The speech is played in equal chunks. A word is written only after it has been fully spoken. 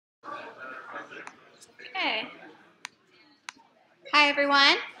Okay. Hi,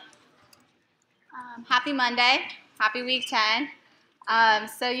 everyone. Happy Monday. Happy week 10.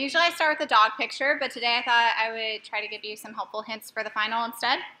 So usually I start with a dog picture, but today I thought I would try to give you some helpful hints for the final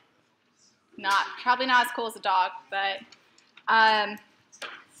instead. Probably not as cool as a dog, but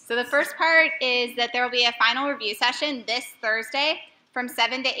so the first part is that there will be a final review session this Thursday from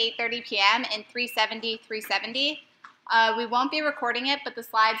 7 to 8:30 p.m. in 370-370. We won't be recording it, but the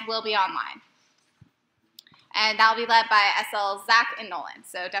slides will be online. And that'll be led by SL Zach and Nolan,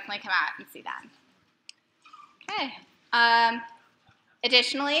 so definitely come out and see that. Okay.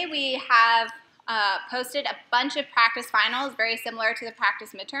 Additionally, we have posted a bunch of practice finals, very similar to the practice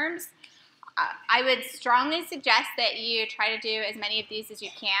midterms. I would strongly suggest that you try to do as many of these as you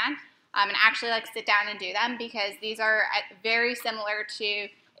can, and actually sit down and do them, because these are very similar to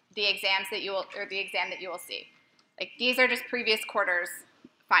the exams that you will, or the exam that you will see. These are just previous quarters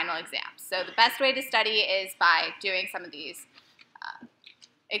final exams. So the best way to study is by doing some of these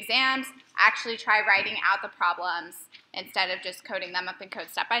exams. Actually try writing out the problems instead of just coding them up in code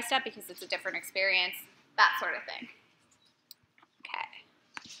step by step, because it's a different experience, that sort of thing.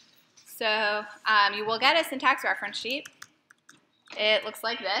 Okay. So you will get a syntax reference sheet. It looks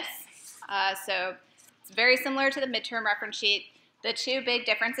like this. So it's very similar to the midterm reference sheet. The two big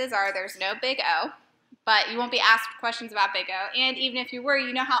differences are there's no big O, but you won't be asked questions about big O. And even if you were,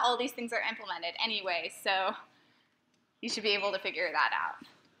 you know how all these things are implemented anyway, so you should be able to figure that out.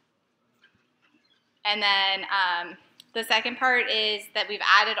 And then the second part is that we've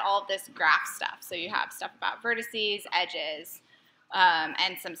added all of this graph stuff. So you have stuff about vertices, edges,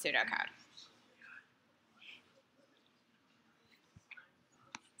 and some pseudocode.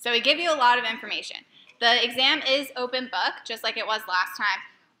 So we give you a lot of information. The exam is open book, just like it was last time.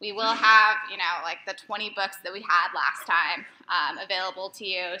 We will have, like the 20 books that we had last time available to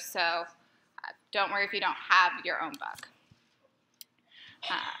you, so don't worry if you don't have your own book.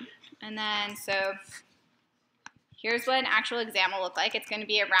 And then, so here's what an actual exam will look like. It's going to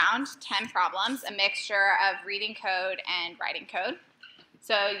be around 10 problems, a mixture of reading code and writing code.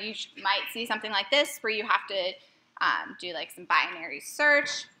 So you might see something like this, where you have to do some binary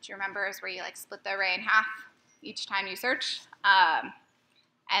search, which you remember is where you split the array in half each time you search.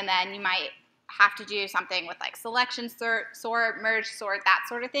 And then you might have to do something with selection sort, merge sort, that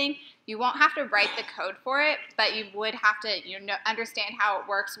sort of thing. You won't have to write the code for it, but you would have to understand how it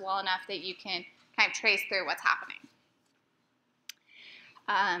works well enough that you can kind of trace through what's happening.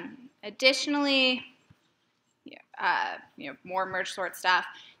 Additionally, more merge sort stuff.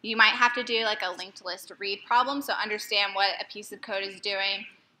 You might have to do a linked list read problem, so understand what a piece of code is doing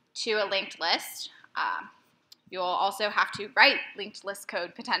to a linked list. You'll also have to write linked list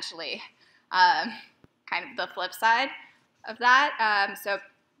code potentially, kind of the flip side of that. So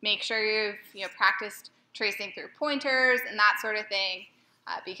make sure you've practiced tracing through pointers and that sort of thing,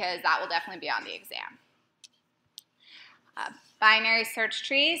 because that will definitely be on the exam. Binary search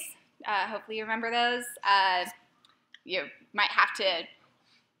trees, hopefully you remember those. You might have to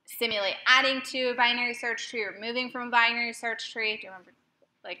simulate adding to a binary search tree or moving from a binary search tree. Do you remember?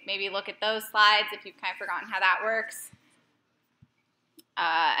 Maybe look at those slides if you've kind of forgotten how that works.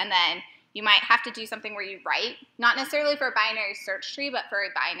 And then you might have to do something where you write, not necessarily for a binary search tree, but for a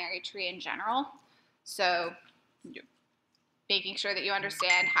binary tree in general. So making sure that you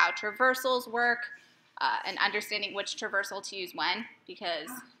understand how traversals work, and understanding which traversal to use when, because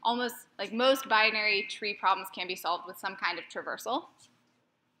almost most binary tree problems can be solved with some kind of traversal.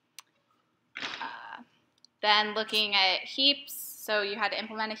 Then looking at heaps. So you had to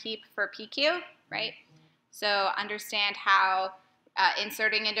implement a heap for PQ, right? So understand how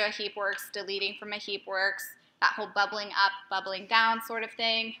inserting into a heap works, deleting from a heap works, that whole bubbling up, bubbling down sort of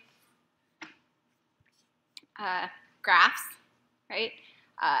thing. Graphs, right?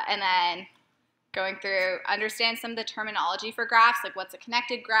 And then going through, understand some of the terminology for graphs, like what's a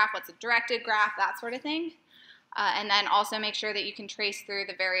connected graph, what's a directed graph, that sort of thing. And then also make sure that you can trace through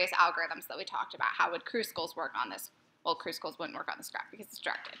the various algorithms that we talked about. How would Kruskal's work on this? Well, Kruskal's wouldn't work on this graph because it's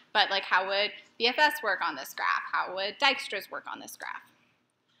directed. But how would BFS work on this graph? How would Dijkstra's work on this graph?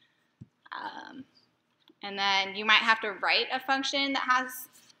 And then you might have to write a function that has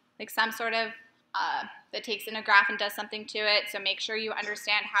some sort of, that takes in a graph and does something to it. So make sure you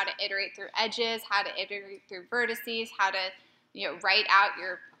understand how to iterate through edges, how to iterate through vertices, how to write out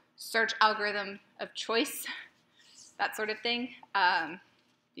your search algorithm of choice, that sort of thing,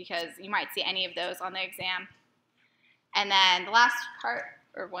 because you might see any of those on the exam. And then the last part,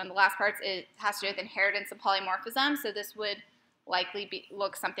 or one of the last parts, has to do with inheritance and polymorphism. So this would likely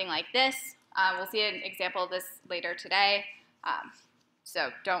look something like this. We'll see an example of this later today. So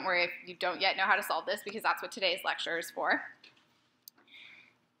don't worry if you don't yet know how to solve this, because that's what today's lecture is for.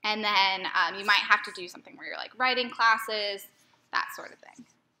 And then you might have to do something where you're like writing classes, that sort of thing.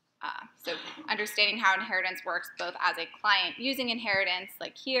 So understanding how inheritance works both as a client using inheritance,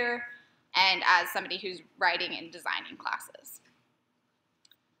 like here, and as somebody who's writing and designing classes.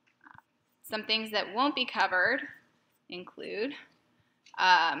 Some things that won't be covered include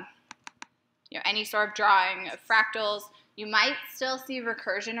any sort of drawing of fractals. You might still see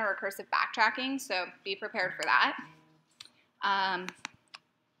recursion or recursive backtracking, so be prepared for that.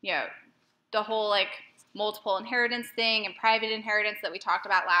 The whole multiple inheritance thing and private inheritance that we talked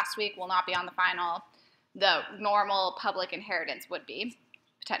about last week will not be on the final. The normal public inheritance would be,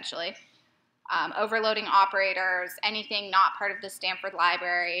 potentially. Overloading operators, anything not part of the Stanford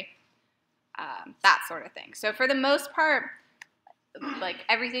library, that sort of thing. So for the most part,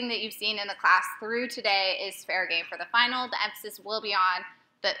 everything that you've seen in the class through today is fair game for the final. The emphasis will be on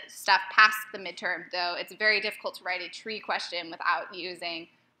the stuff past the midterm, though it's very difficult to write a tree question without using,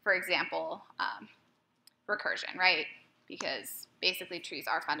 for example, recursion, right? Because basically trees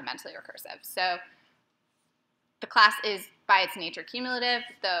are fundamentally recursive. So the class is by its nature cumulative,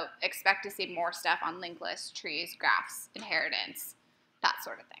 though expect to see more stuff on linked lists, trees, graphs, inheritance, that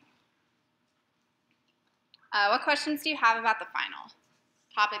sort of thing. What questions do you have about the final?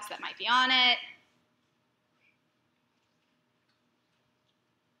 Topics that might be on it?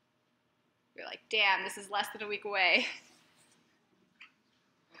 You're like, damn, this is less than a week away.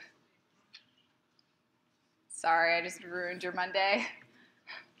 Sorry, I just ruined your Monday.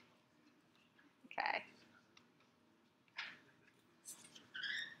 Okay.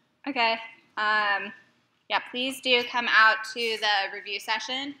 Okay. Yeah, please do come out to the review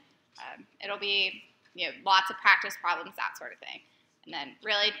session. It'll be lots of practice problems, that sort of thing. And then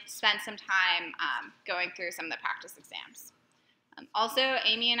really spend some time going through some of the practice exams. Also,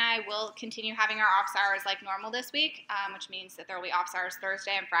 Amy and I will continue having our office hours like normal this week, which means that there will be office hours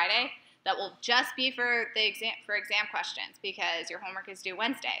Thursday and Friday. That will just be for the exam questions, because your homework is due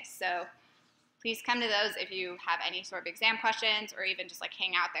Wednesday. So please come to those if you have any sort of exam questions, or even just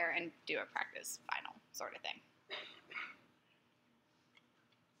hang out there and do a practice final sort of thing.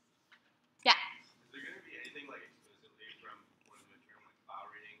 Yeah. Is there going to be anything explicitly from one of the midterm, file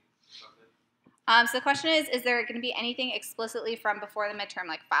reading or something? So the question is there going to be anything explicitly from before the midterm,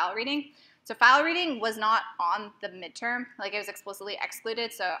 like file reading? So file reading was not on the midterm, it was explicitly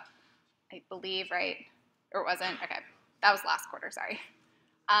excluded, so I believe, right? Or it wasn't? Okay, that was last quarter, sorry.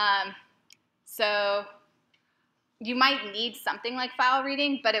 So you might need something like file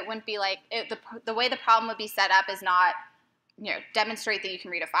reading, but it wouldn't be the way the problem would be set up is not, demonstrate that you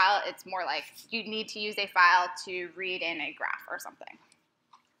can read a file. It's more like you need to use a file to read in a graph or something.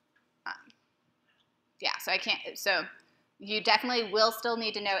 Yeah, so you definitely will still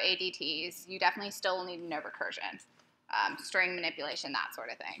need to know ADTs. You definitely still will need to know recursion, string manipulation, that sort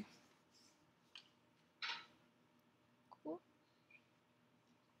of thing. Cool.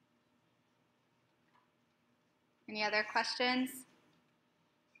 Any other questions?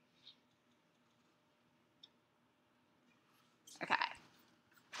 Okay.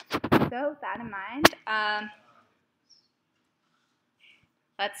 So with that in mind,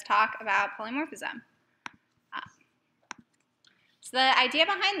 let's talk about polymorphism. So the idea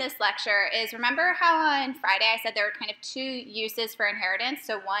behind this lecture is, remember how on Friday I said there were kind of two uses for inheritance?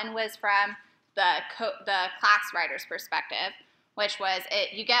 So one was from the class writer's perspective, which was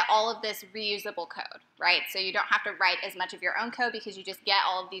you get all of this reusable code, right? So you don't have to write as much of your own code because you just get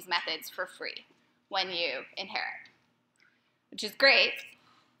all of these methods for free when you inherit, which is great.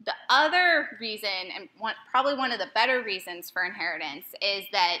 The other reason, and probably one of the better reasons for inheritance, is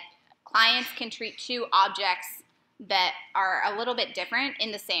that clients can treat two objects that are a little bit different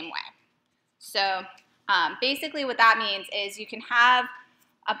in the same way. So basically what that means is you can have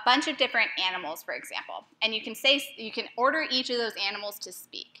a bunch of different animals, for example, and you can order each of those animals to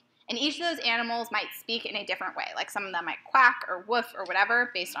speak. And each of those animals might speak in a different way. Like some of them might quack or woof or whatever,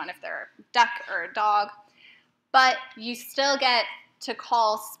 based on if they're a duck or a dog. But you still get to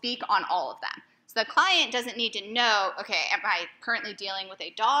call speak on all of them. So the client doesn't need to know, okay, am I currently dealing with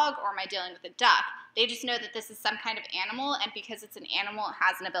a dog or am I dealing with a duck? They just know that this is some kind of animal, and because it's an animal, it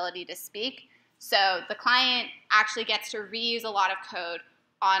has an ability to speak. So the client actually gets to reuse a lot of code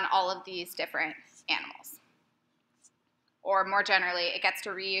on all of these different animals. Or more generally, it gets to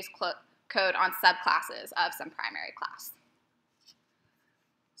reuse code on subclasses of some primary class.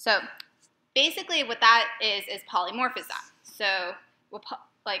 So basically what that is polymorphism. So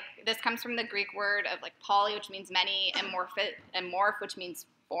this comes from the Greek word of poly, which means many, and morph, which means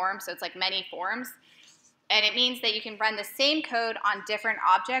form. So it's many forms. And it means that you can run the same code on different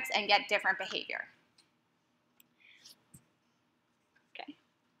objects and get different behavior. Okay.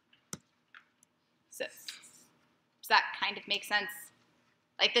 So does that kind of make sense?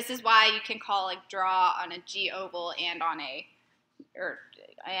 Like, this is why you can call like draw on a G oval and on a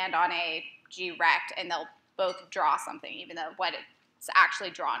G rect, and they'll both draw something, even though what it's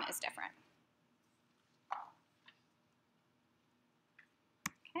actually drawn is different.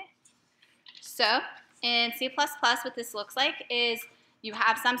 Okay. So in C++, what this looks like is you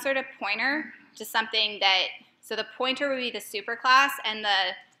have some sort of pointer to something that, so the pointer would be the superclass, and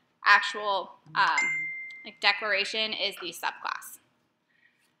the actual like declaration is the subclass.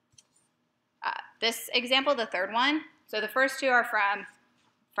 This example, the third one, so the first two are from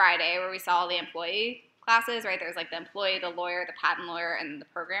Friday, where we saw the employee classes, right? There's like the employee, the lawyer, the patent lawyer, and the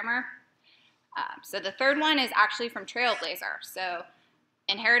programmer. So the third one is actually from Trailblazer. So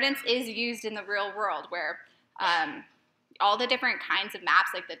inheritance is used in the real world, where all the different kinds of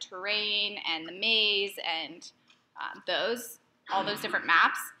maps, like the terrain and the maze and all those different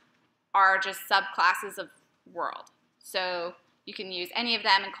maps are just subclasses of world. So you can use any of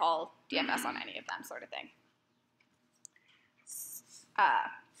them and call DFS on any of them, sort of thing.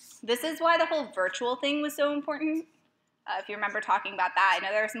 This is why the whole virtual thing was so important. If you remember talking about that, I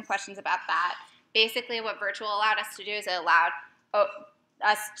know there are some questions about that. Basically, what virtual allowed us to do is it allowed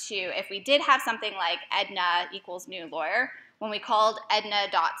us to, if we did have something like Edna equals new lawyer, when we called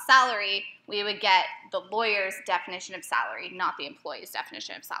Edna.salary, we would get the lawyer's definition of salary, not the employee's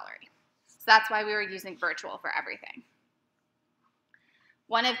definition of salary. So that's why we were using virtual for everything.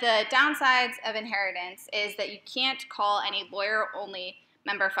 One of the downsides of inheritance is that you can't call any lawyer-only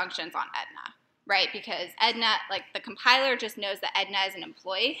member functions on Edna, right? Because Edna, like the compiler just knows that Edna is an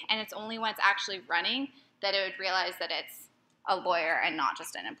employee, and it's only when it's actually running that it would realize that it's a lawyer and not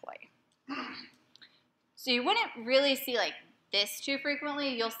just an employee. So you wouldn't really see like this too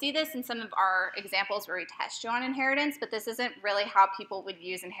frequently. You'll see this in some of our examples where we test you on inheritance, but this isn't really how people would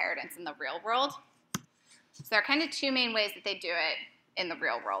use inheritance in the real world. So there are kind of two main ways that they do it in the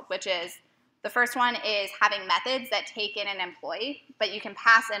real world, which is the first one is having methods that take in an employee, but you can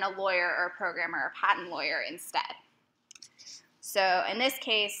pass in a lawyer or a programmer or a patent lawyer instead. So in this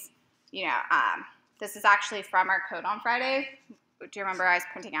case, you know, this is actually from our code on Friday. Do you remember I was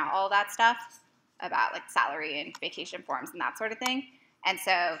printing out all that stuff about like salary and vacation forms and that sort of thing? And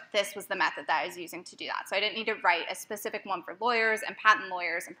so this was the method that I was using to do that. So I didn't need to write a specific one for lawyers and patent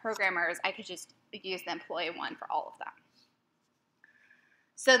lawyers and programmers. I could just use the employee one for all of them.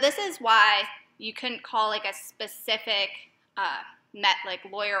 So this is why you couldn't call like a specific like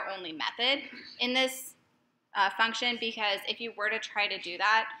lawyer-only method in this function, because if you were to try to do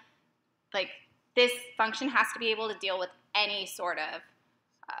that, like this function has to be able to deal with any sort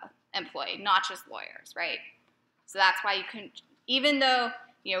of employee, not just lawyers, right? So that's why you couldn't, even though,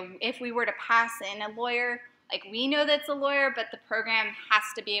 you know, if we were to pass in a lawyer, like we know that's a lawyer, but the program has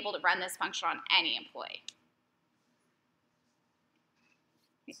to be able to run this function on any employee.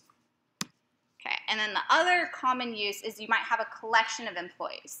 Okay, and then the other common use is you might have a collection of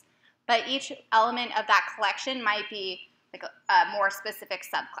employees, but each element of that collection might be like a more specific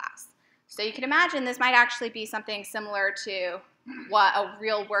subclass. So you can imagine this might actually be something similar to what a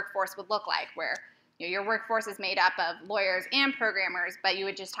real workforce would look like, where you know, your workforce is made up of lawyers and programmers, but you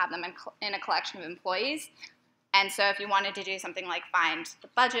would just have them in a collection of employees. And so if you wanted to do something like find the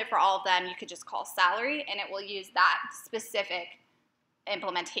budget for all of them, you could just call salary, and it will use that specific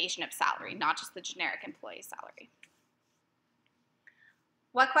implementation of salary, not just the generic employee salary.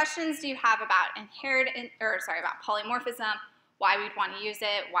 What questions do you have about about polymorphism? Why we'd want to use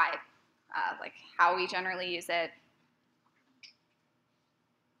it? Why, like how we generally use it?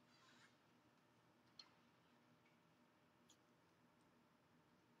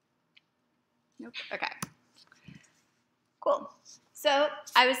 Nope. Okay. Cool. So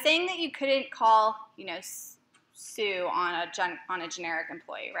I was saying that you couldn't call, you know, Sue on a generic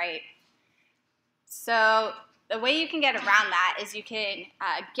employee, right? So the way you can get around that is you can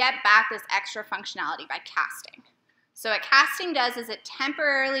get back this extra functionality by casting. So what casting does is it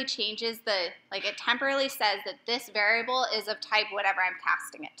temporarily changes it temporarily says that this variable is of type whatever I'm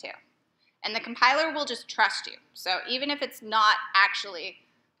casting it to. And the compiler will just trust you. So even if it's not actually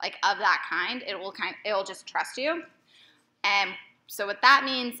like of that kind, it'll just trust you. And so what that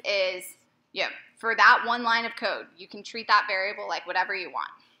means is, yeah, for that one line of code, you can treat that variable like whatever you want,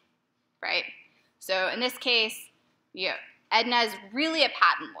 right? So in this case, yeah, Edna is really a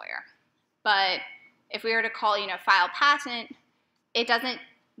patent lawyer. But if we were to call, you know, file patent,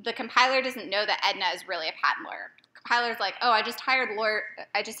 the compiler doesn't know that Edna is really a patent lawyer. The compiler's like, oh, I just hired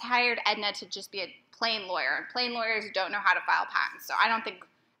Edna to just be a plain lawyer. And plain lawyers don't know how to file patents, so I don't think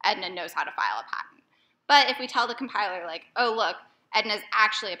Edna knows how to file a patent. But if we tell the compiler, like, oh, look, Edna's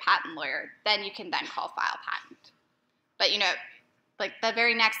actually a patent lawyer, then you can then call file patent. But, you know, like the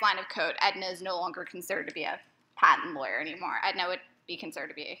very next line of code, Edna is no longer considered to be a patent lawyer anymore. Edna would be considered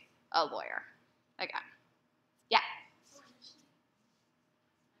to be a lawyer again. Yeah?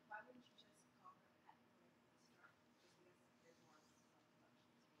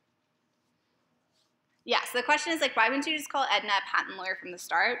 Yeah, so the question is, like, why wouldn't you just call Edna a patent lawyer from the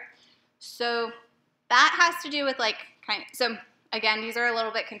start? So that has to do with, like, so again, these are a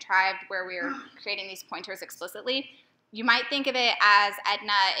little bit contrived where we're creating these pointers explicitly. You might think of it as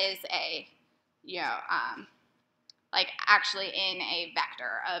Edna is a, you know, like actually in a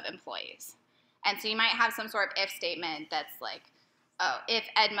vector of employees. And so you might have some sort of if statement that's like, oh, if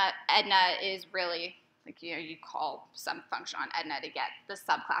Edna is really, like, you know, you call some function on Edna to get the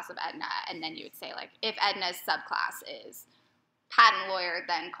subclass of Edna, and then you would say, like, if Edna's subclass is patent lawyer,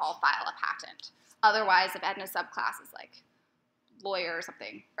 then call file a patent. Otherwise, if Edna's subclass is like lawyer or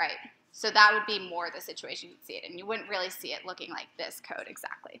something, right? So that would be more the situation you'd see it, and you wouldn't really see it looking like this code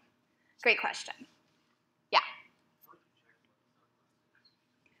exactly. Great question. Yeah?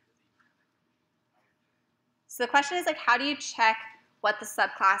 So the question is, like, how do you check what the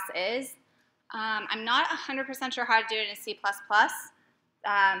subclass is? I'm not 100% sure how to do it in C++.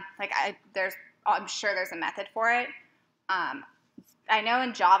 I'm sure there's a method for it. I know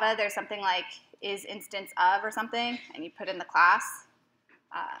in Java there's something like is instance of or something, and you put in the class,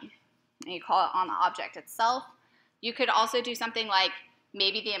 and you call it on the object itself. You could also do something like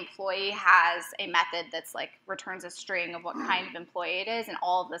maybe the employee has a method that's like returns a string of what kind of employee it is, and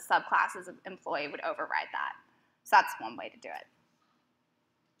all of the subclasses of employee would override that. So that's one way to do it.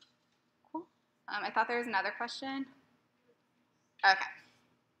 Cool. I thought there was another question. Okay.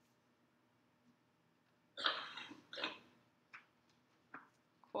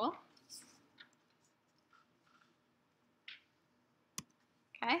 Cool.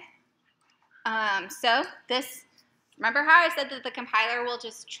 Okay. So this, remember how I said that the compiler will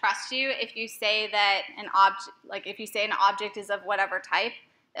just trust you if you say that an object, like if you say an object is of whatever type,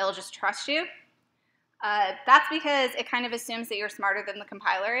 it'll just trust you. That's because it kind of assumes that you're smarter than the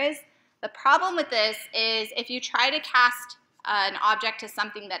compiler is. The problem with this is if you try to cast an object to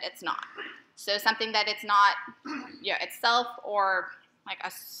something that it's not, so something that it's not, you know, itself or like a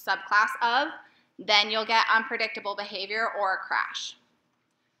subclass of, then you'll get unpredictable behavior or a crash.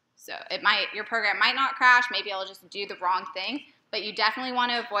 So your program might not crash, maybe it'll just do the wrong thing, but you definitely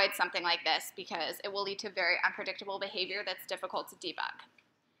want to avoid something like this because it will lead to very unpredictable behavior that's difficult to debug.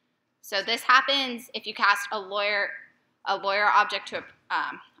 So this happens if you cast a lawyer object to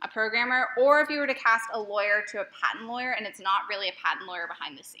a programmer, or if you were to cast a lawyer to a patent lawyer and it's not really a patent lawyer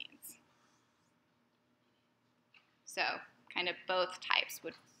behind the scenes. So kind of both types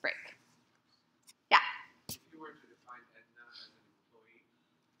would break. Yeah? If you were to define Edna as an employee,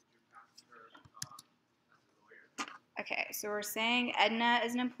 would you cast her as a lawyer? Okay, so we're saying Edna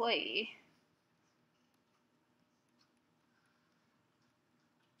is an employee.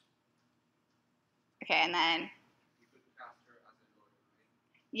 Okay, and then, You could cast her as a lawyer, right?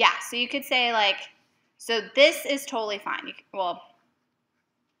 yeah, so you could say like, so this is totally fine.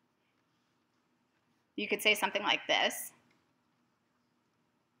 You could say something like this,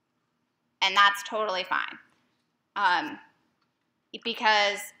 and that's totally fine,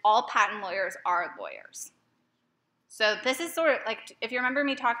 because all patent lawyers are lawyers. So this is sort of like, if you remember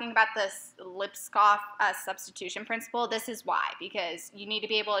me talking about this Lipskov substitution principle, this is why, because you need to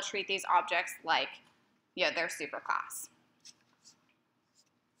be able to treat these objects like, you know, they're superclass.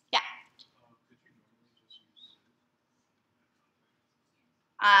 Yeah? Could you normally just use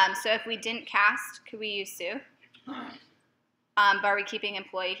So if we didn't cast, could we use Sue? But are we keeping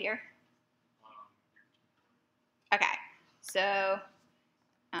employee here? Okay. So,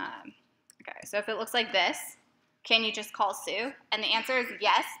 so if it looks like this, can you just call Sue? And the answer is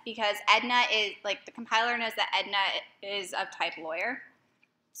yes, because Edna is, like, the compiler knows that Edna is of type lawyer.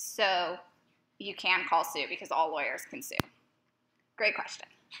 So you can call Sue because all lawyers can sue. Great question.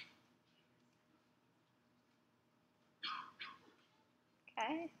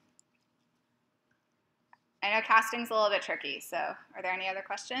 Okay. I know casting's a little bit tricky, so are there any other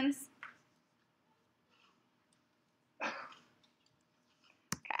questions? Okay.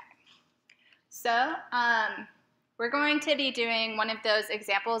 So we're going to be doing one of those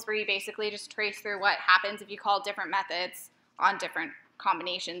examples where you basically just trace through what happens if you call different methods on different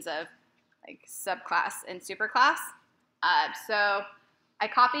combinations of like subclass and superclass. So I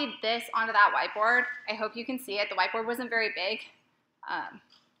copied this onto that whiteboard. I hope you can see it. The whiteboard wasn't very big.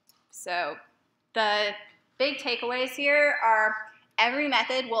 So The big takeaways here are every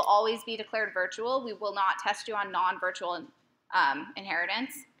method will always be declared virtual. We will not test you on non-virtual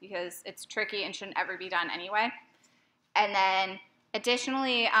inheritance because it's tricky and shouldn't ever be done anyway. And then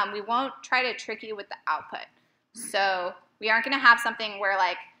additionally, we won't try to trick you with the output. So we aren't going to have something where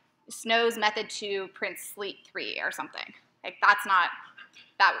like Snow's method 2 prints sleet 3 or something. Like that's not,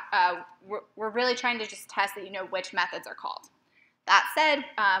 that we're really trying to just test that you know which methods are called. That said,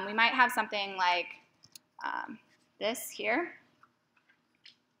 we might have something like this here,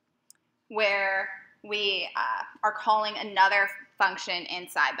 where we are calling another function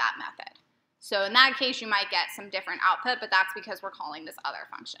inside that method. So in that case, you might get some different output, but that's because we're calling this other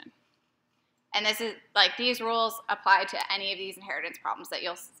function. And this is like these rules apply to any of these inheritance problems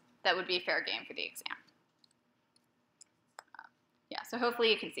that would be fair game for the exam. Yeah, so hopefully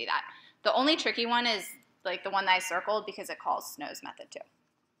you can see that. The only tricky one is like the one that I circled because it calls Snow's method 2.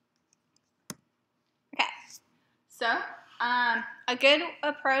 Okay, so a good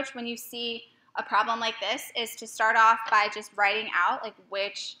approach when you see a problem like this is to start off by just writing out like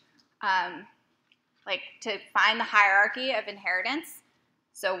which, like to find the hierarchy of inheritance,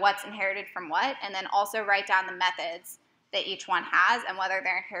 so what's inherited from what, and then also write down the methods that each one has and whether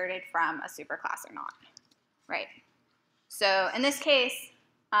they're inherited from a superclass or not, right? So in this case,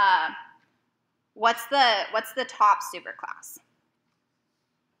 what's the top superclass?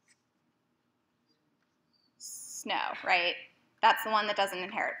 Snow, right? That's the one that doesn't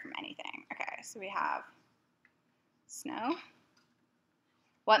inherit from anything. Okay, so we have Snow.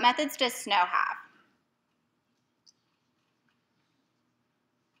 What methods does Snow have?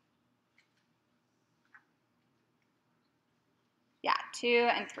 Yeah, 2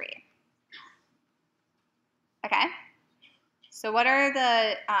 and 3. Okay. So what are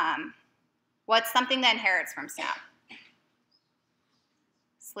the, what's something that inherits from Snow?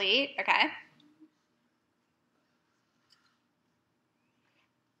 Sleet, okay.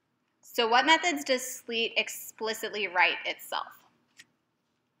 So what methods does Sleet explicitly write itself?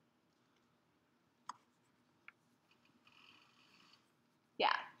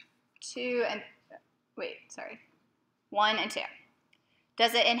 Yeah, 2 and, wait, sorry, 1 and 2.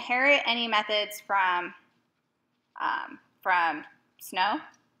 Does it inherit any methods from Snow?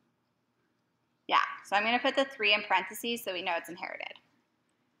 Yeah, so I'm going to put the 3 in parentheses so we know it's inherited.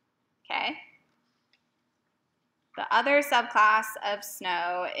 Okay. The other subclass of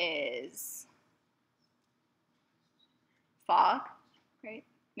Snow is Fog, right?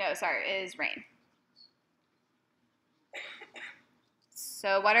 No, sorry, is Rain.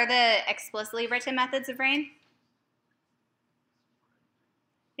 So what are the explicitly written methods of Rain?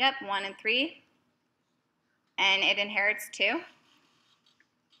 Yep, 1 and 3. And it inherits 2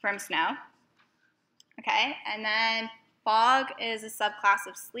 from Snow. Okay, and then Fog is a subclass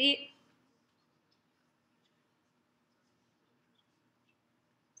of Sleet.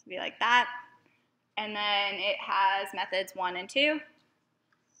 So be like that. And then it has methods 1 and 2.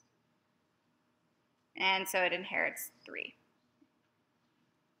 And so it inherits 3.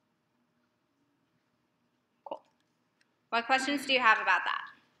 Cool. What questions do you have about that?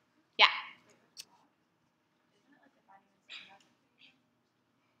 Yeah.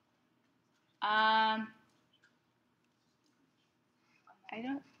 I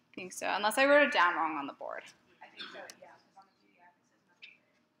don't think so, unless I wrote it down wrong on the board. I think so, yeah, because on the PDF it says method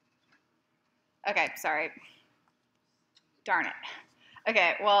 3. Okay, sorry. Darn it.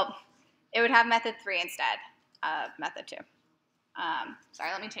 Okay, well, it would have method 3 instead of method 2.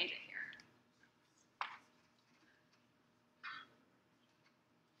 Sorry, let me change it here.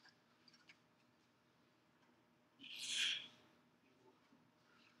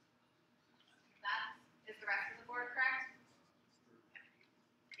 Is the rest of the board correct?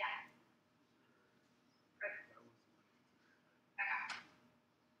 Yeah. Right. Okay.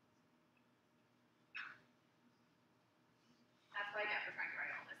 That's what I get for trying to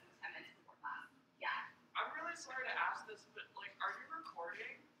write all this in 10 minutes before class. Yeah. I'm really sorry to ask this, but like, are you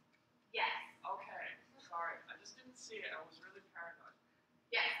recording? Yes. Okay, sorry. I just didn't see it. I was really paranoid.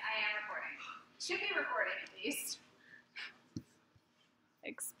 Yes, I am recording. Should be recording at least.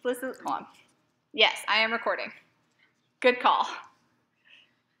 Explicit. Hold on. Yes, I am recording. Good call.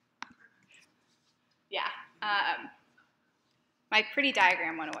 Yeah. My pretty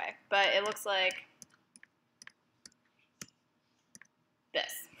diagram went away, but it looks like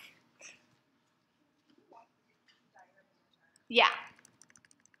this. Yeah.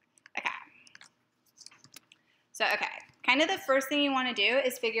 Okay. So, okay. Kind of the first thing you want to do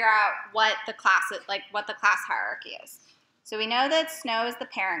is figure out what the class hierarchy is. So we know that Snow is the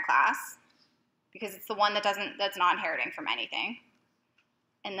parent class because it's the one that's not inheriting from anything.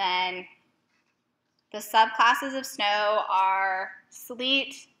 And then The subclasses of snow are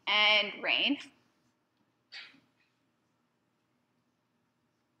sleet and rain.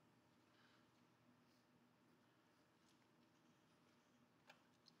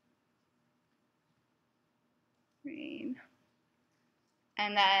 Rain.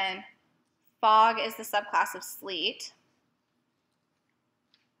 And then fog is the subclass of sleet.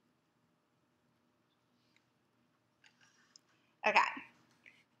 Okay.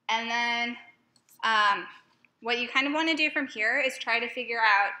 And then what you kind of want to do from here is try to figure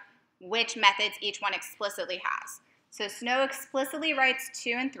out which methods each one explicitly has. So snow explicitly writes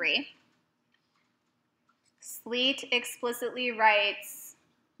 2 and 3. Sleet explicitly writes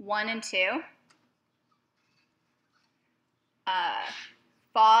 1 and 2.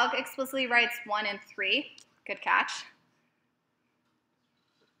 Fog explicitly writes 1 and 3. Good catch.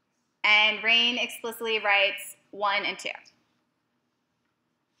 And rain explicitly writes 1 and 2.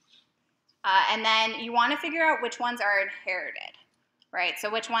 And then you want to figure out which ones are inherited, right?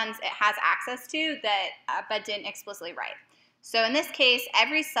 So which ones it has access to that but didn't explicitly write. So in this case,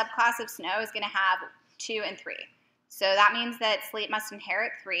 every subclass of snow is going to have 2 and 3. So that means that sleet must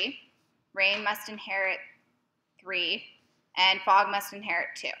inherit 3, rain must inherit 3, and fog must inherit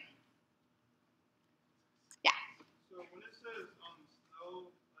 2. Yeah? So when it says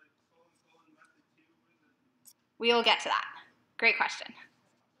snow, like colon method 2, what is it? We will get to that. Great question.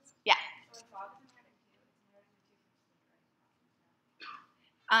 Yeah?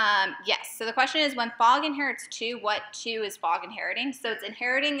 Yes, so the question is when fog inherits 2, what 2 is fog inheriting? So it's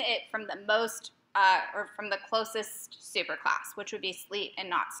inheriting it from the most, or from the closest superclass, which would be sleet and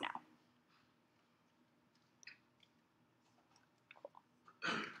not snow.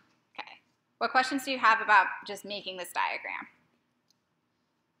 Okay, what questions do you have about just making this diagram?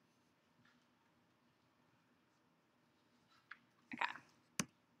 Okay.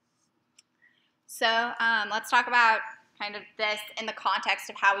 So let's talk about kind of this in the context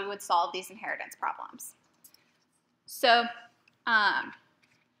of how we would solve these inheritance problems. So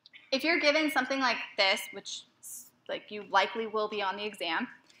if you're given something like this, which like you likely will be on the exam,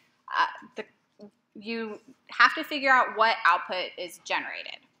 you have to figure out what output is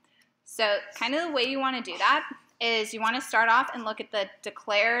generated. So kind of the way you want to do that is you want to start off and look at the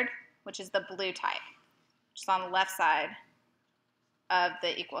declared, which is the blue type, which is on the left side of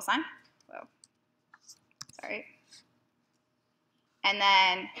the equal sign. Whoa. Sorry. And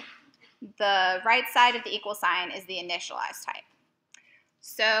then the right side of the equal sign is the initialized type.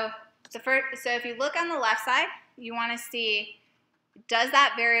 So if you look on the left side, you want to see, does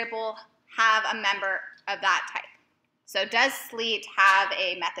that variable have a member of that type? So does sleet have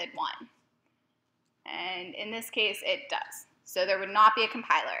a method 1? And in this case, it does. So there would not be a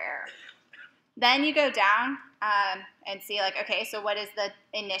compiler error. Then you go down and see, like, okay, so what is the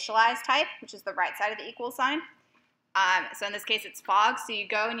initialized type, which is the right side of the equal sign? So in this case, it's fog. So you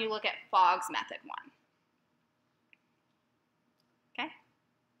go and you look at fog's method 1. Okay?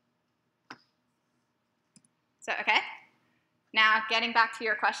 So, okay. Now, getting back to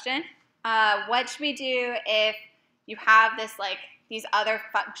your question, what should we do if you have this, like, these other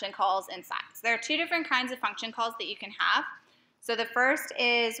function calls inside? So there are 2 different kinds of function calls that you can have. So the first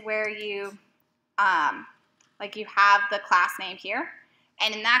is where you, like, you have the class name here.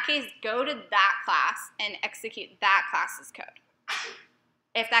 And in that case, go to that class and execute that class's code.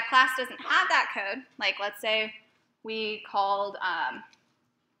 If that class doesn't have that code, like let's say we called,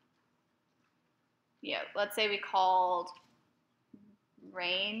 let's say we called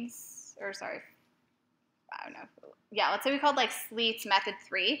rains, or sorry, I don't know. Yeah, let's say we called like sleet's method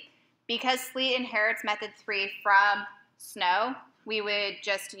 3. Because sleet inherits method 3 from snow, we would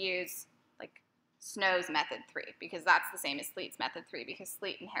just use snow's method 3, because that's the same as sleet's method 3, because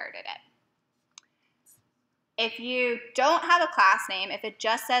sleet inherited it. If you don't have a class name, if it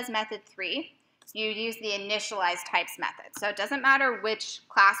just says method 3, you use the initialized types method. So it doesn't matter which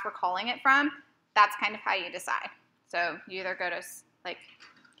class we're calling it from, that's kind of how you decide. So you either go to, like,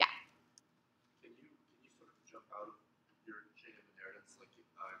 yeah. Can you sort of jump out of your chain of inheritance? Like, can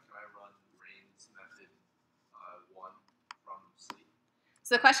I run rain's method 1 from sleet?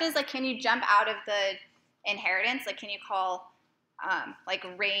 So the question is, like, can you jump out of the inheritance? Like, can you call, like,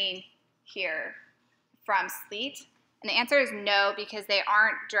 rain here from sleet? And the answer is no, because they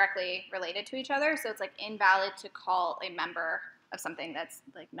aren't directly related to each other. So it's, like, invalid to call a member of something that's,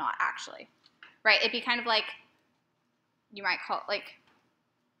 like, not actually. Right? It'd be kind of like, you might call, like,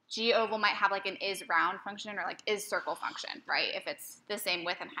 goval might have, like, an is round function or, like, is circle function, right? If it's the same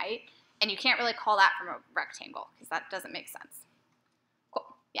width and height. And you can't really call that from a rectangle, because that doesn't make sense. Cool.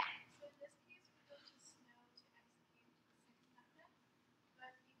 Yeah. So in this case, we go to snow to execute the second method,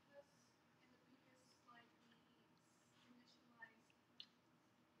 but because in the previous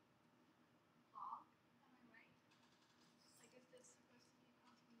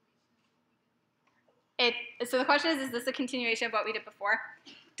So the question is this a continuation of what we did before?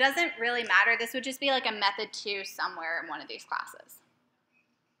 Doesn't really matter. This would just be like a method 2 somewhere in one of these classes.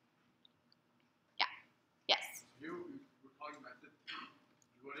 Yeah. Yes. We're calling method.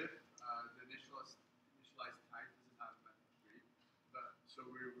 What if the initialized type doesn't have method 3, but so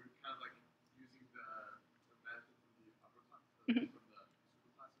we're kind of like using the method from the upper class, from the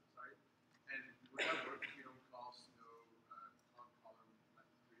superclass, sorry. And would that work if we don't call snow column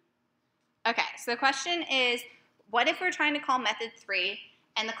method 3? Okay, so the question is, what if we're trying to call method 3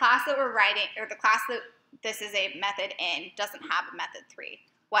 and the class that we're writing, or the class that this is a method in, doesn't have a method 3?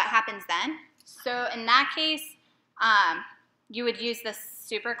 What happens then? So in that case, you would use the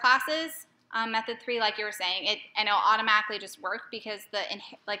superclasses method 3, like you were saying, and it'll automatically just work because the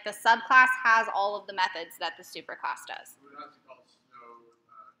subclass has all of the methods that the superclass does. We would have to call snow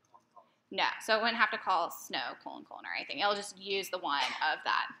column. No, so it wouldn't have to call snow : or anything. It'll just use the one of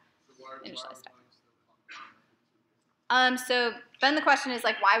that. So why are we Initialized type. calling snow column? So then the question is,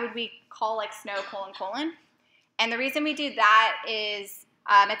 like, why would we call, like, snow : And the reason we do that is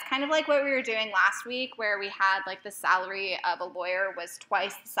it's kind of like what we were doing last week where we had, like, the salary of a lawyer was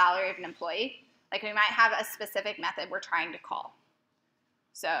twice the salary of an employee. Like, we might have a specific method we're trying to call.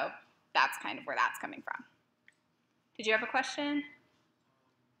 So that's kind of where that's coming from. Did you have a question?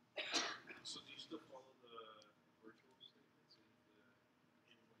 So do you still follow the virtual statements in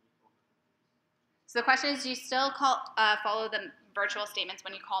when you call methods? So the question is, do you still follow the virtual statements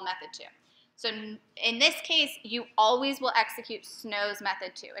when you call method 2? So in this case, you always will execute Snow's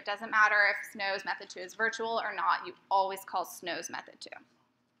method 2. It doesn't matter if Snow's method 2 is virtual or not. You always call Snow's method 2.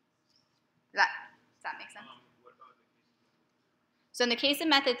 Does that make sense? What about the case? So in the case of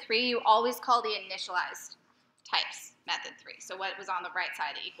method 3, you always call the initialized types method 3. So what was on the right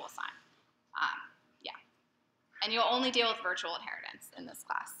side of the equal sign. Yeah. And you'll only deal with virtual inheritance in this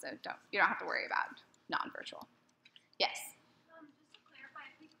class. So you don't have to worry about non-virtual. Yes? Just to clarify,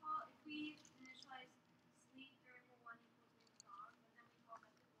 if we initialize sleep variable 1 equals new dog, and then we call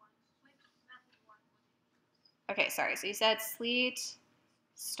method 1, which method 1 would we use? Okay, sorry. So you said sleet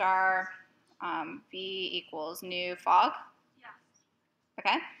star v equals new fog. Yes.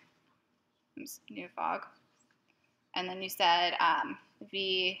 Okay. New fog. And then you said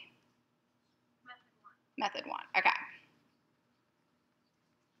v Method 1. method 1. Okay.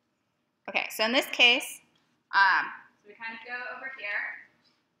 Okay, so in this case, so we kind of go over here.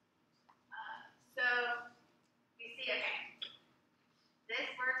 So we see, okay, this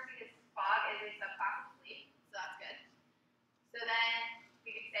works because fog is a subclass of sleep, so that's good. So then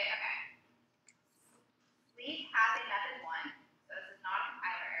we could say, okay, sleep has a method 1, so this is not a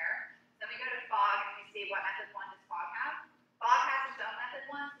compiler error. Then we go to fog and we see what method 1 does fog have. Fog has its own method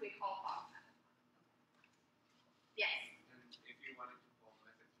 1, so we call fog method 1. Yes? And if you wanted to call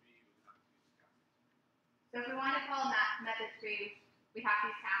method 3, you would have to use casting. So if we want to call method 3, we have to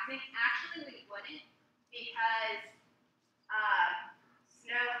use casting. Actually, we wouldn't, because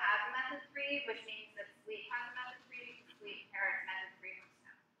Snow has a method 3, which means that Sleep has a method 3, because Sleep inherits method 3 from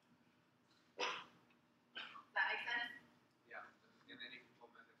Snow. Does that make sense? Yeah. And then if you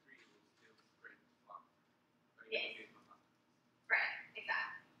call method 3, it will still create the fog. But Yes. it will not. Right,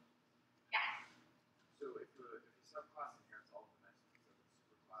 exactly. Yeah. So if the subclass inherits all the messages of the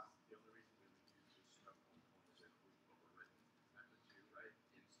superclass, the only reason we would use just snow column is if we overwritten method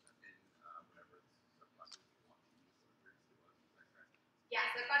 2, right? In whatever subclass we want to use, what previously was. Is that correct? Yeah.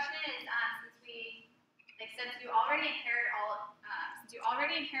 So the question is, since you already inherit all of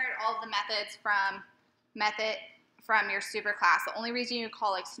the methods from your superclass, the only reason you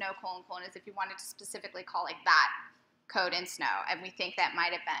call like Snow : is if you wanted to specifically call like that code in Snow, and we think that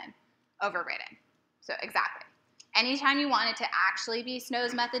might have been overridden. So exactly. Anytime you want it to actually be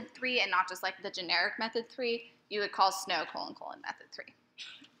Snow's method 3 and not just like the generic method 3, you would call Snow : method 3.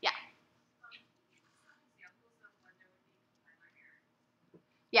 Yeah.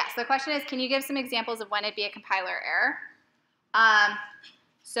 Yeah, so the question is, can you give some examples of when it'd be a compiler error?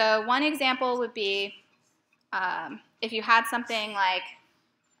 So one example would be if you had something like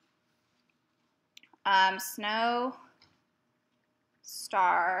snow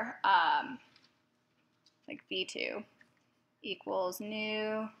star like v2 equals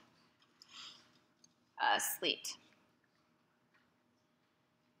new sleet.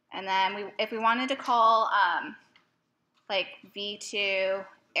 And then if we wanted to call like v2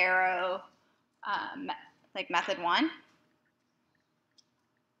 arrow like method 1,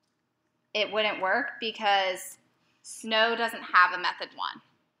 it wouldn't work because Snow doesn't have a method 1,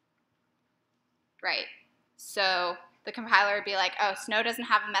 right? So the compiler would be like, oh, Snow doesn't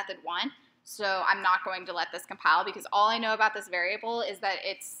have a method 1, so I'm not going to let this compile because all I know about this variable is that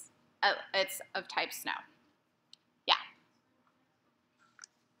it's it's of type snow. Yeah.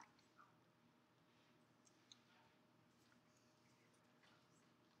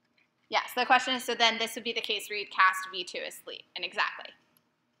 Yeah, so the question is, so then this would be the case where you'd cast V2 as sleet, and exactly.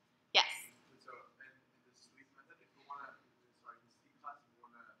 Yes. And so, and in the sleep method, if we want to, sorry, in the sleep class, if we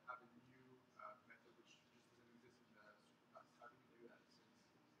want to have a new method which just doesn't exist in the super class, how do we do that since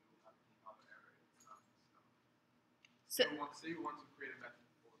it will have a compiler error if it's not in snow? So, Say we want to create a method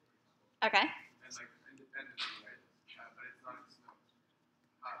for example. Okay. And like independently, right? But it's not in snow.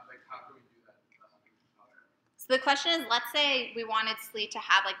 Like how can we do that without having a compiler error? So the question is, let's say we wanted sleet to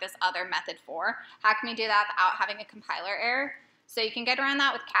have like this other method 4. How can we do that without having a compiler error? So you can get around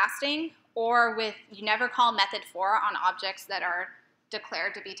that with casting, or with, you never call method 4 on objects that are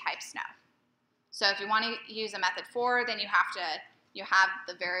declared to be type snow. So if you want to use a method 4, then you have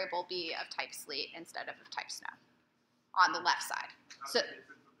the variable be of type sleet instead of type snow on the left side. So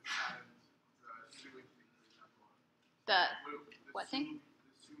the what thing?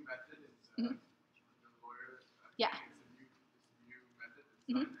 The sue method is Mhm. the lawyer. Yeah. It's a new method. It's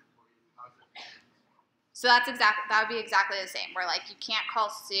not an employee. How's it? So that would be exactly the same. Where like you can't call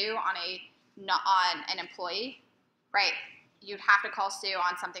Sue on an employee, right? You'd have to call Sue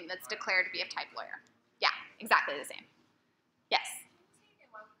on something that's declared to be of type lawyer. Yeah, exactly the same. Yes.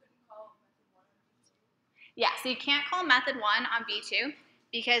 Yeah, so you can't call method 1 on V2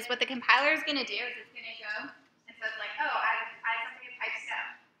 because what the compiler is going to do is it's going to go and says like, oh, I have something of type snow.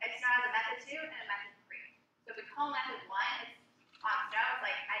 Type snow has a method 2 and a method 3. So if we call method 1 on snow, it's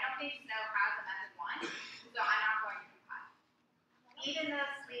like, I don't think snow has a method 1, so I'm not going to compile. Even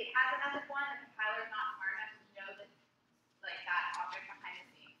though sleet has a method 1, the compiler is not smart enough to know that like that object behind the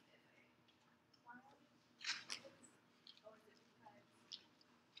scenes is a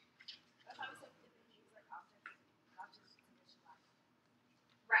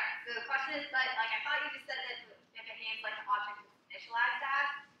right. So the question is, but like I thought you just said that if it names like the object is initialized as,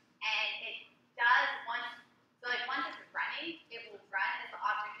 and it does once it's running, it will run as the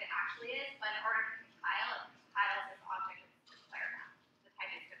object it actually is, but in order to compile, it compiles as the object is declared as, the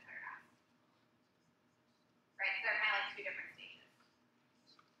type is declared as. Right, so they're kind of like two different stages.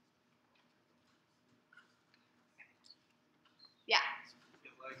 Yeah.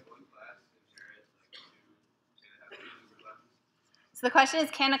 Can like one class inherit like two, can it have two super classes? So the question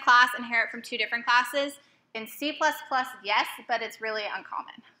is, can a class inherit from two different classes? In C++, yes, but it's really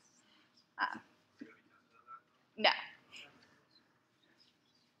uncommon. No.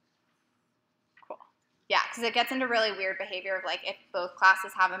 Cool. Yeah, because it gets into really weird behavior of like, if both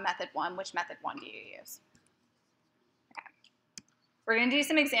classes have a method 1, which method 1 do you use? Okay. We're going to do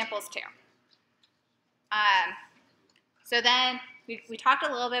some examples too. So then we talked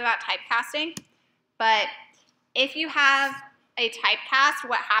a little bit about typecasting, but if you have a typecast,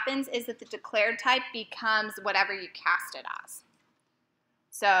 what happens is that the declared type becomes whatever you cast it as.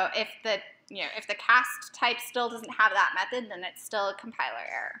 So if the cast type still doesn't have that method, then it's still a compiler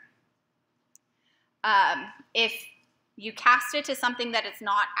error. If you cast it to something that it's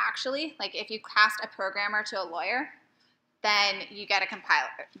not actually, like if you cast a programmer to a lawyer, then you get a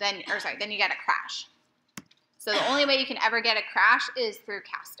then you get a crash. So the only way you can ever get a crash is through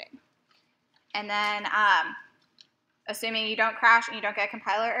casting. And then assuming you don't crash and you don't get a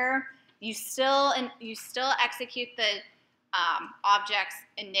compiler error, you still execute the object's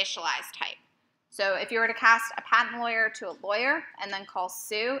initialized type. So if you were to cast a patent lawyer to a lawyer and then call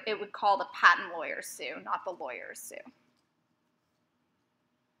Sue, it would call the patent lawyer's Sue, not the lawyer's Sue.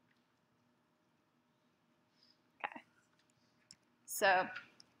 Okay. So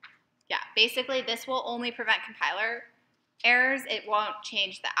yeah, basically this will only prevent compiler errors. It won't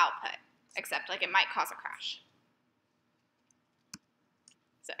change the output, except like it might cause a crash.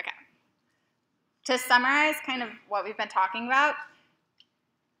 So, okay. To summarize kind of what we've been talking about,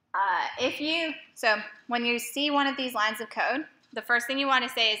 so when you see one of these lines of code, the first thing you want to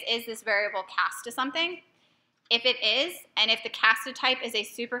say is this variable cast to something? If it is, and if the casted type is a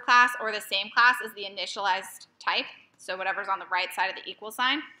superclass or the same class as the initialized type, so whatever's on the right side of the equal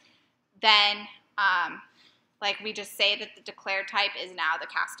sign, then like we just say that the declared type is now the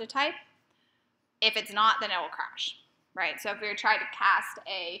casted type. If it's not, then it will crash, right? So if we were trying to cast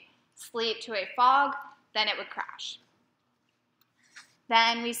a sleet to a fog, then it would crash.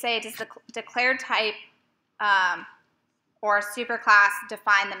 Then we say, does the declared type or superclass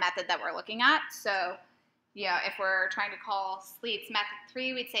define the method that we're looking at? So, if we're trying to call sleet's method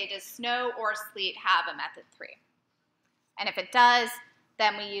 3, we'd say, does snow or sleet have a method 3? And if it does,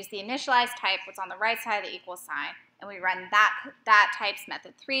 then we use the initialized type, what's on the right side of the equal sign, and we run that type's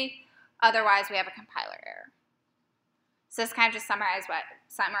method 3. Otherwise, we have a compiler error. So this kind of just summarizes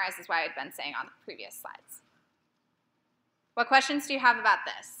what I've been saying on the previous slides. What questions do you have about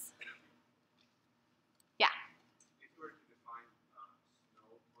this? Yeah. If you were to define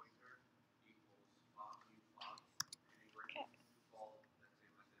snow pointer equals new plots, and you were to call that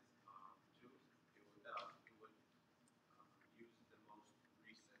same method two, it would use the most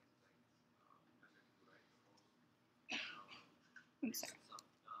recent method two, right? The most recent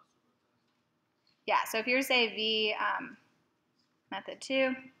Yeah, so if you were to say V method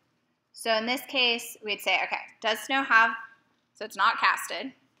 2, so in this case, we'd say, okay, does snow have, so it's not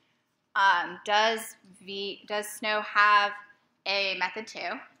casted, does snow have a method 2?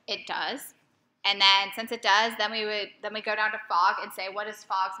 It does. And then since it does, then we go down to fog and say, what is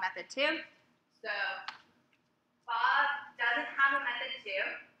fog's method 2? So fog doesn't have a method 2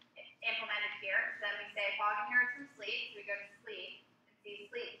 implemented here, so then we say fog inherits from sleet, so we go to sleet, and see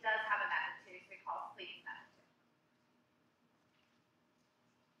sleet does have a method 2, so we call sleet's method 2.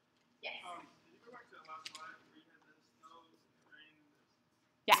 Yes? Can you go back to the last slide where you had the snow, rain?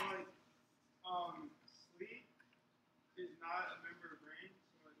 Yeah. So, like, sleet is not a member of rain,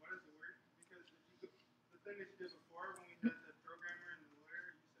 so like, why does it work? Because if you go, the thing that you did before when we had the programmer and the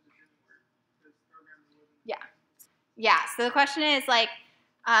lawyer, you said it didn't work because programmer wasn't. Yeah. Yeah, so the question is like,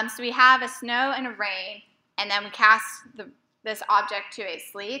 so we have a snow and a rain, and then we cast this object to a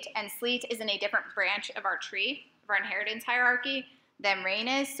sleet, and sleet is in a different branch of our tree, of our inheritance hierarchy, than rain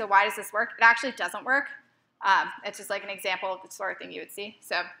is. So why does this work? It actually doesn't work. It's just like an example of the sort of thing you would see.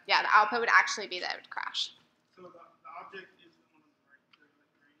 So yeah, the output would actually be that it would crash. So the object is the one on the right, so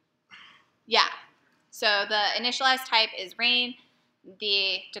like rain. Yeah. So the initialized type is rain,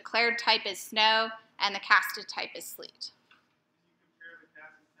 the declared type is snow, and the casted type is sleet. You compare the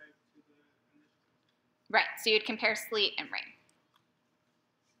casted type to the initial. Right, so you'd compare sleet and rain.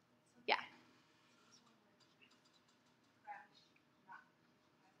 Yeah.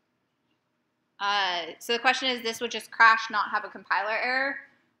 So the question is, this would just crash, not have a compiler error?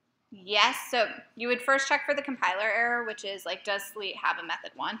 Yes, so you would first check for the compiler error, which is like, does sleet have a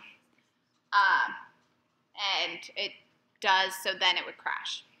method 1? And it does, so then it would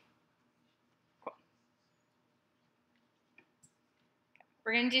crash. Cool.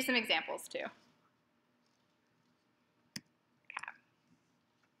 We're going to do some examples too.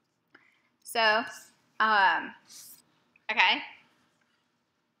 So, okay,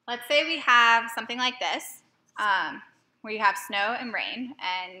 let's say we have something like this, where you have snow and rain,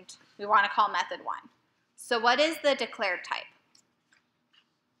 and we want to call method 1. So what is the declared type?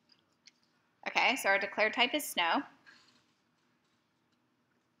 Okay, so our declared type is snow.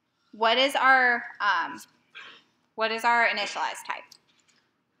 What is our initialized type?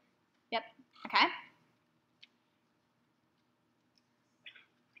 Yep, okay.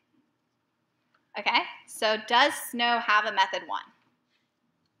 Okay, so does snow have a method 1?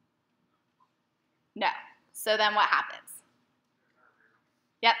 No. So then what happens?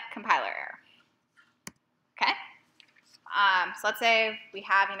 Yep, compiler error. Okay. So let's say we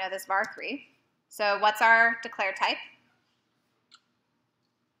have, this var3. So what's our declared type?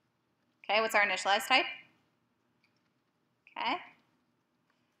 Okay, what's our initialized type? Okay.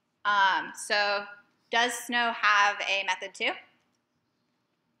 So does snow have a method 2?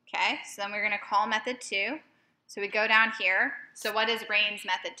 Okay, so then we're going to call method 2. So we go down here. So what is rain's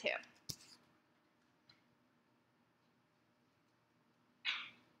method 2?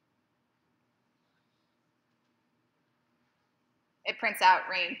 It prints out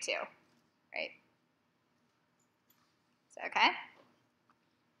rain 2, right? So, okay.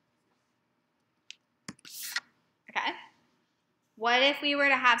 Okay. What if we were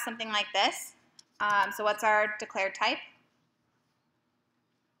to have something like this? So what's our declared type?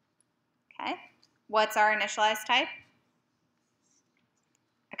 Okay. What's our initialized type?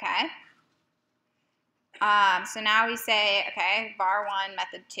 Okay. So now we say, okay, var1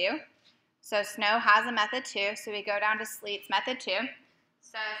 method 2. So snow has a method 2, so we go down to sleet's method 2.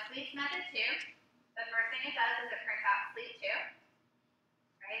 So sleet's method 2, the first thing it does is it prints out sleet 2,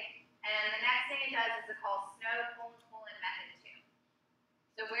 right? And then the next thing it does is it calls snow : method 2.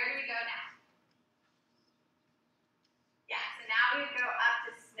 So where do we go now? Yeah, so now we go up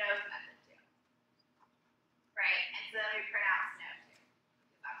to snow's method 2, right? And so then we print out snow 2,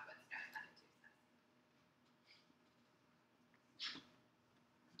 because that's what snow's method 2 says.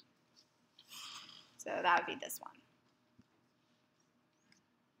 So that would be this one.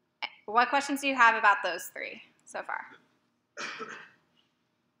 What questions do you have about those 3 so far?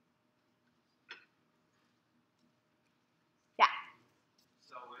 Yeah.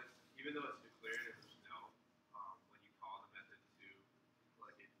 So even though it's declared as snow, when you call the method 2,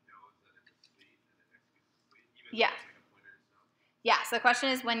 like it knows that it's a sleet and it executes a sleet, even though it's like a pointer Yeah, so the question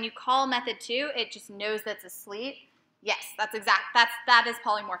is, when you call method 2, it just knows that's a sleet. Yes, that is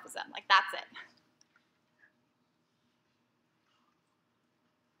polymorphism. Like, that's it.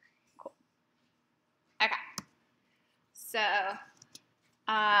 Cool. Okay. So,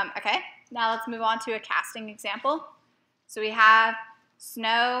 okay, now let's move on to a casting example. So we have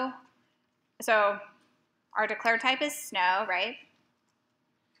snow. So our declared type is snow, right?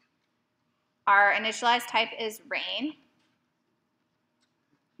 Our initialized type is rain.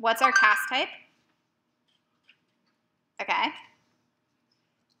 What's our cast type? Okay.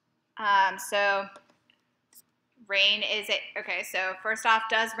 So rain is it. Okay, so first off,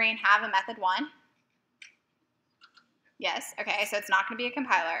 does rain have a method 1? Yes. Okay, so it's not going to be a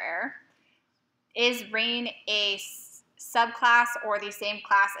compiler error. Is rain a subclass or the same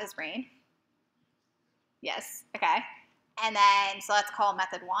class as rain? Yes. Okay. And then, so let's call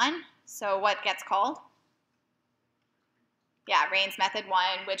method 1. So what gets called? Yeah, rain's method 1,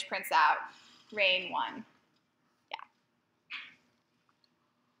 which prints out rain 1. Yeah.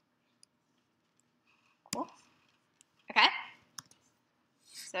 Cool. Okay.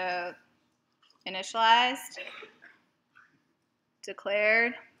 So initialized,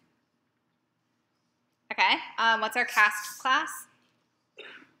 declared. Okay. What's our cast class?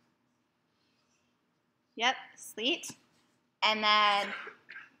 Yep, sleet. And then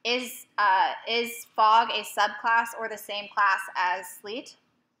is fog a subclass or the same class as sleet?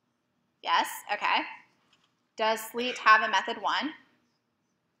 Yes. Okay. Does sleet have a method 1?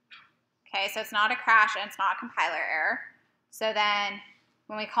 Okay, so it's not a crash and it's not a compiler error. So then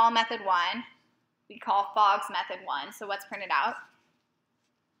when we call method 1, we call fog's method 1. So what's printed out?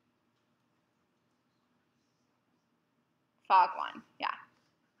 Fog 1, yeah.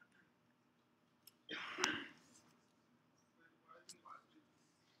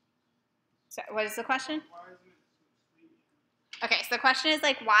 So what is the question? Okay, so the question is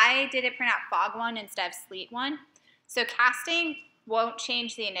like, why did it print out fog 1 instead of sleet 1? So casting won't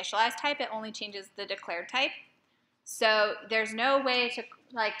change the initialized type, it only changes the declared type. So there's no way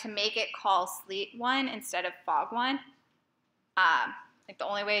to make it call sleet 1 instead of fog 1. Like the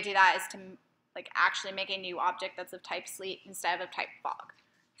only way to do that is to actually make a new object that's of type sleet instead of type fog.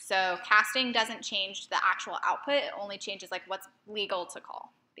 So casting doesn't change the actual output, it only changes like what's legal to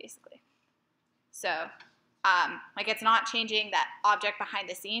call, basically. So it's not changing that object behind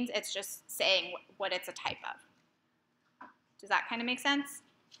the scenes, it's just saying what it's a type of. Does that kind of make sense?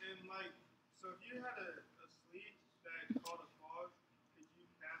 And so if you had a sleet that called a fog, could you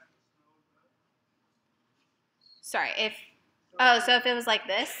cast the snow with that? Sorry, so if it was like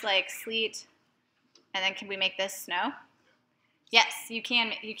this, like sleet, and then can we make this snow? Yes, you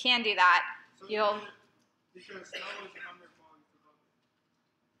can do that. So because snow is under fog.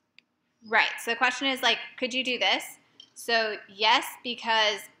 Right, so the question is could you do this? So yes,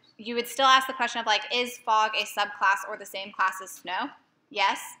 because you would still ask the question of is fog a subclass or the same class as snow?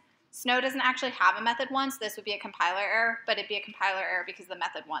 Yes. Snow doesn't actually have a method 1, so this would be a compiler error, but it'd be a compiler error because of the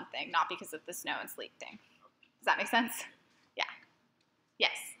method 1 thing, not because of the snow and sleet thing. Does that make sense? Yeah.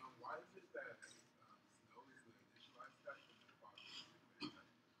 Yes. Why is it that snow is the initialized type and fog is the declared type?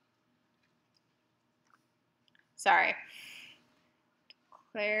 Sorry.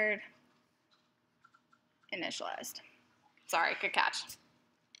 Declared, initialized. Sorry, good catch.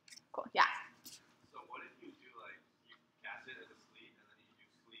 Cool, yeah. So what if you do you cast it as a sleet and then you do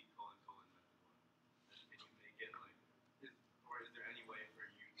sleet : method 1? Can you make it or is there any way for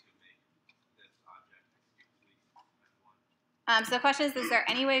you to make this object execute sleet method 1? So the question is there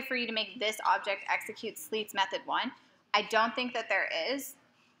any way for you to make this object execute sleet's method 1? I don't think that there is.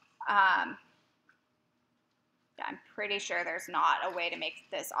 Yeah, I'm pretty sure there's not a way to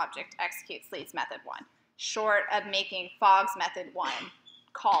make this object execute sleet's method 1, short of making fog's method 1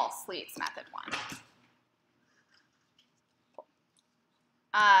 call sleet's method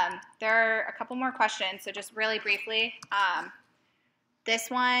 1. There are a couple more questions, so just really briefly. This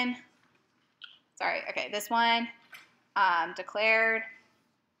one, declared,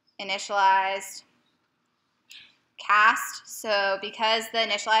 initialized, cast. So because the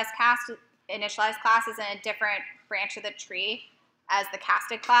initialized class is in a different branch of the tree as the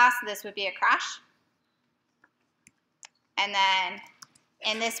casted class, this would be a crash. And then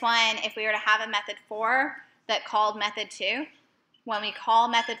in this one, if we were to have a method 4 that called method 2, when we call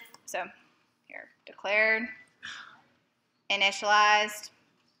method, so here, declared, initialized,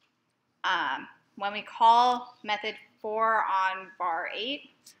 when we call method 4 on bar 8,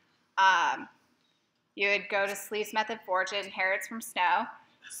 you would go to sleet's method 4, which inherits from snow.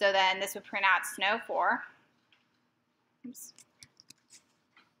 So then this would print out snow 4. Oops.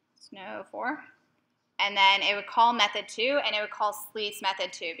 Snow 4. and then it would call method 2, and it would call Sleet's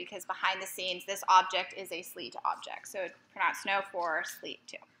method 2, because behind the scenes, this object is a Sleet object. So it would print out snow for Sleet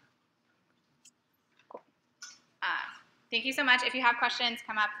 2. Cool. Thank you so much. If you have questions,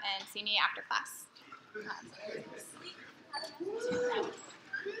 come up and see me after class.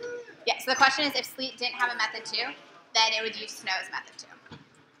 Yeah, so the question is, if Sleet didn't have a method 2, then it would use Snow's method 2.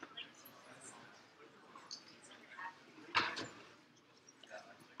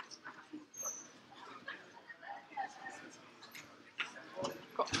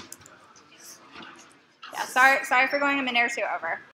 Cool. Yeah, sorry for going a minute or two over.